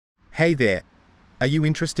Hey there, are you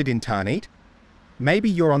interested in Tarneit? Maybe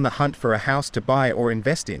you're on the hunt for a house to buy or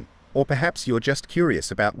invest in, or perhaps you're just curious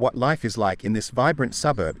about what life is like in this vibrant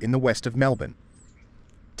suburb in the west of Melbourne.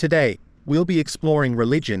 Today, we'll be exploring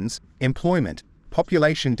religions, employment,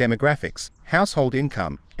 population demographics, household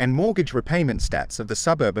income, and mortgage repayment stats of the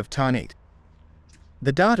suburb of Tarneit.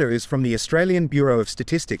 The data is from the Australian Bureau of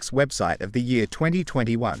Statistics website of the year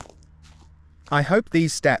 2021. I hope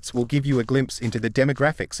these stats will give you a glimpse into the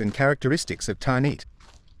demographics and characteristics of Tarneit.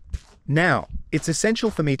 Now, it's essential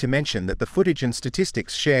for me to mention that the footage and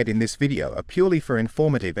statistics shared in this video are purely for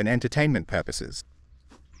informative and entertainment purposes.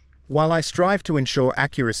 While I strive to ensure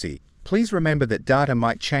accuracy, please remember that data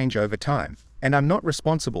might change over time, and I'm not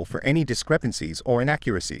responsible for any discrepancies or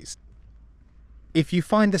inaccuracies. If you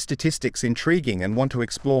find the statistics intriguing and want to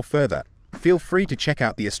explore further, feel free to check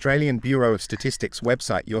out the Australian Bureau of Statistics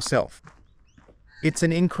website yourself. It's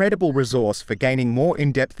an incredible resource for gaining more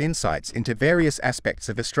in-depth insights into various aspects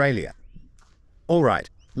of Australia.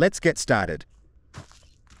 Alright, let's get started.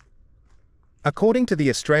 According to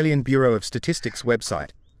the Australian Bureau of Statistics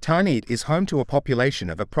website, Tarneit is home to a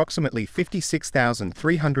population of approximately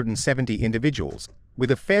 56,370 individuals,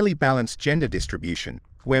 with a fairly balanced gender distribution,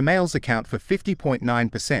 where males account for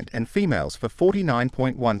 50.9% and females for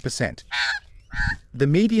 49.1%. The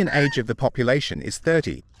median age of the population is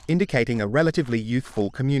 30, indicating a relatively youthful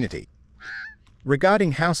community.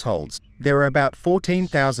 Regarding households, there are about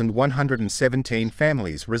 14,117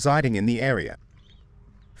 families residing in the area.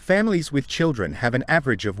 Families with children have an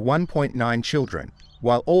average of 1.9 children,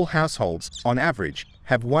 while all households, on average,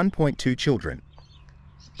 have 1.2 children.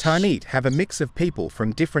 Tarneit have a mix of people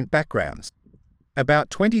from different backgrounds. About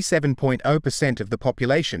 27.0% of the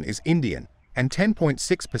population is Indian, and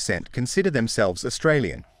 10.6% consider themselves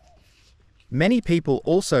Australian. Many people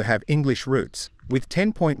also have English roots, with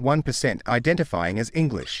 10.1% identifying as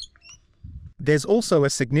English. There's also a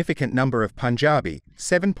significant number of Punjabi,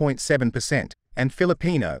 7.7%, and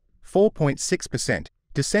Filipino, 4.6%,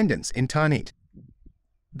 descendants in Tarneit.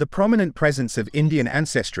 The prominent presence of Indian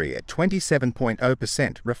ancestry at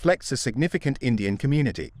 27.0% reflects a significant Indian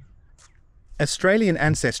community. Australian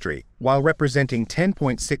ancestry, while representing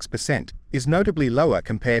 10.6%, is notably lower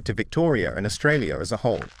compared to Victoria and Australia as a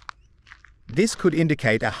whole. This could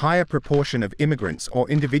indicate a higher proportion of immigrants or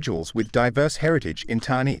individuals with diverse heritage in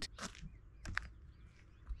Tarneit.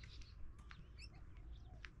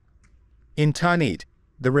 In Tarneit,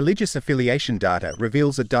 the religious affiliation data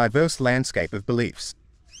reveals a diverse landscape of beliefs.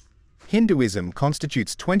 Hinduism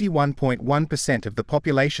constitutes 21.1% of the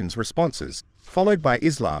population's responses, followed by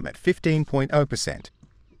Islam at 15.0%.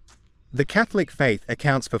 The Catholic faith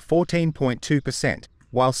accounts for 14.2%,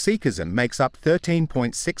 while Sikhism makes up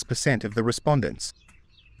 13.6% of the respondents.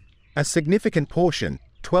 A significant portion,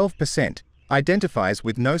 12%, identifies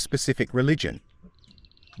with no specific religion.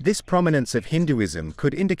 This prominence of Hinduism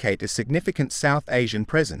could indicate a significant South Asian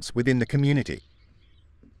presence within the community.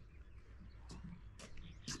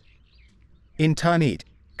 In Tarneit,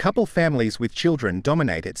 couple families with children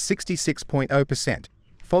dominate at 66.0%,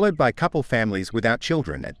 followed by couple families without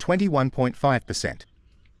children at 21.5%.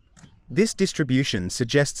 This distribution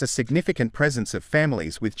suggests a significant presence of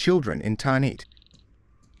families with children in Tarneit.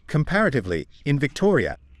 Comparatively, in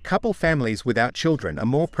Victoria, couple families without children are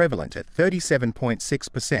more prevalent at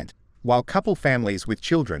 37.6%, while couple families with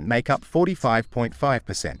children make up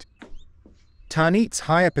 45.5%. Tarneit's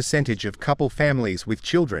higher percentage of couple families with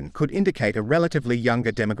children could indicate a relatively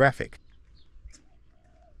younger demographic.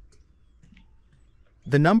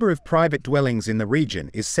 The number of private dwellings in the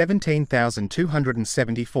region is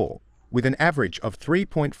 17,274. With an average of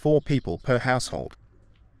 3.4 people per household.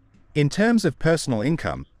 In terms of personal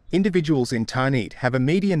income, individuals in Tarneit have a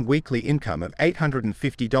median weekly income of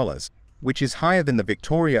 $850, which is higher than the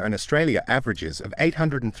Victoria and Australia averages of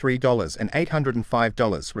 $803 and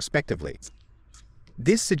 $805 respectively.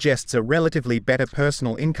 This suggests a relatively better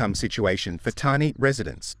personal income situation for Tarneit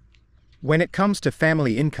residents. When it comes to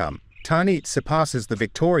family income, Tarneit surpasses the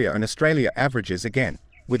Victoria and Australia averages again,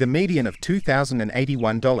 with a median of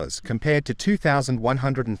 $2,081 compared to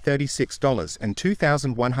 $2,136 and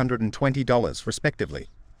 $2,120 respectively.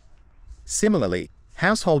 Similarly,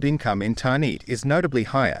 household income in Tarneit is notably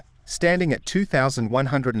higher, standing at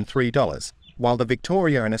 $2,103, while the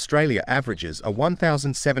Victoria and Australia averages are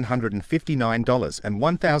 $1,759 and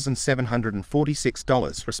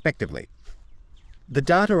 $1,746 respectively. The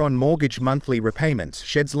data on mortgage monthly repayments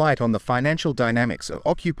sheds light on the financial dynamics of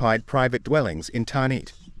occupied private dwellings in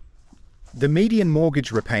Tarneit. The median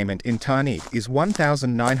mortgage repayment in Tarneit is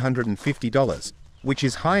 $1,950, which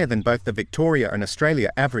is higher than both the Victoria and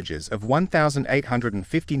Australia averages of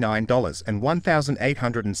 $1,859 and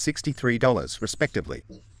 $1,863 respectively.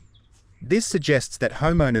 This suggests that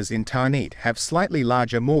homeowners in Tarneit have slightly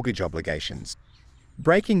larger mortgage obligations.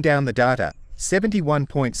 Breaking down the data,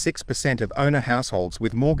 71.6% of owner households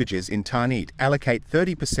with mortgages in Tarneit allocate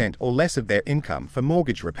 30% or less of their income for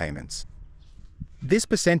mortgage repayments. This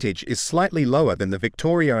percentage is slightly lower than the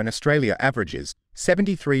Victoria and Australia averages,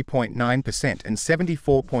 73.9% and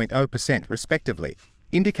 74.0% respectively,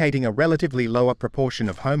 indicating a relatively lower proportion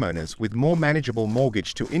of homeowners with more manageable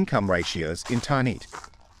mortgage-to-income ratios in Tarneit.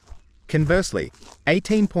 Conversely,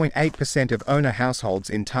 18.8% of owner households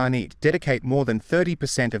in Tarneit dedicate more than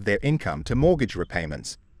 30% of their income to mortgage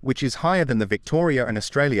repayments, which is higher than the Victoria and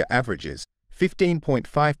Australia averages,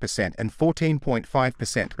 15.5% and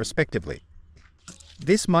 14.5% respectively.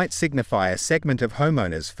 This might signify a segment of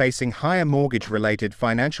homeowners facing higher mortgage-related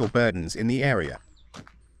financial burdens in the area.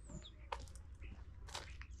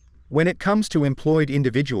 When it comes to employed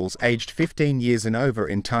individuals aged 15 years and over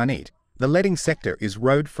in Tarneit, the leading sector is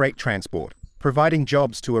road freight transport, providing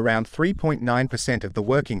jobs to around 3.9% of the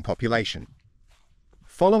working population.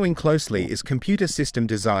 Following closely is computer system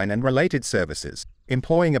design and related services,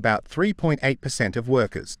 employing about 3.8% of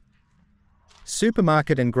workers.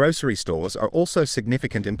 Supermarket and grocery stores are also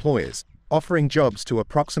significant employers, offering jobs to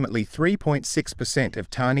approximately 3.6%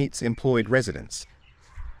 of Tarneit's employed residents.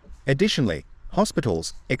 Additionally,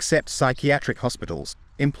 hospitals, except psychiatric hospitals,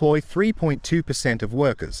 employ 3.2% of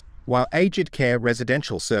workers, while aged care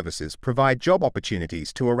residential services provide job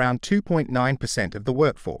opportunities to around 2.9% of the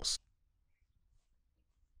workforce.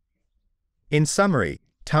 In summary,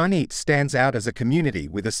 Tarneit stands out as a community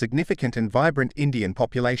with a significant and vibrant Indian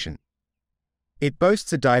population. It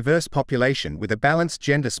boasts a diverse population with a balanced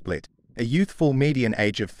gender split, a youthful median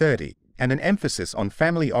age of 30, and an emphasis on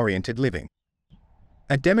family-oriented living.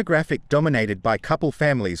 A demographic dominated by couple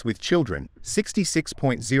families with children,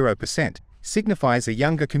 66.0%, signifies a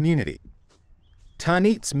younger community.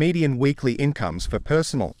 Tarneit's median weekly incomes for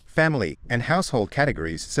personal, family, and household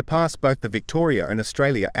categories surpass both the Victoria and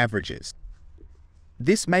Australia averages.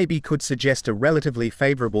 This could suggest a relatively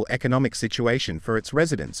favourable economic situation for its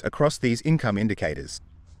residents across these income indicators.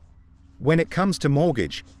 When it comes to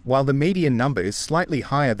mortgage, while the median number is slightly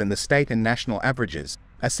higher than the state and national averages,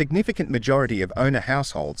 a significant majority of owner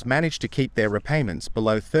households manage to keep their repayments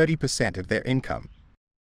below 30% of their income.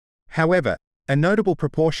 However, a notable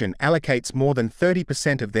proportion allocates more than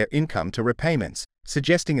 30% of their income to repayments,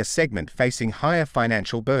 suggesting a segment facing higher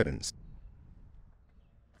financial burdens.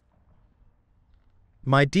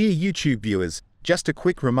 My dear YouTube viewers, just a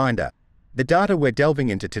quick reminder, the data we're delving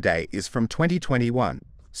into today is from 2021,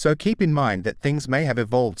 so keep in mind that things may have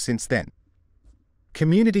evolved since then.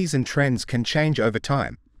 Communities and trends can change over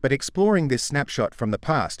time, but exploring this snapshot from the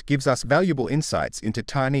past gives us valuable insights into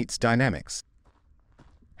Tarneit's dynamics.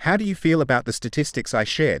 How do you feel about the statistics I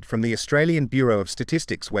shared from the Australian Bureau of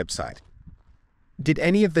Statistics website? Did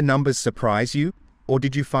any of the numbers surprise you, or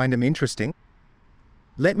did you find them interesting?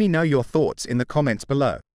 Let me know your thoughts in the comments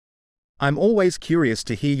below. I'm always curious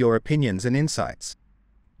to hear your opinions and insights.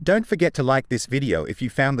 Don't forget to like this video if you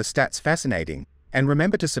found the stats fascinating, and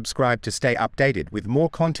remember to subscribe to stay updated with more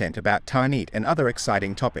content about Tarneit and other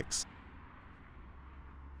exciting topics.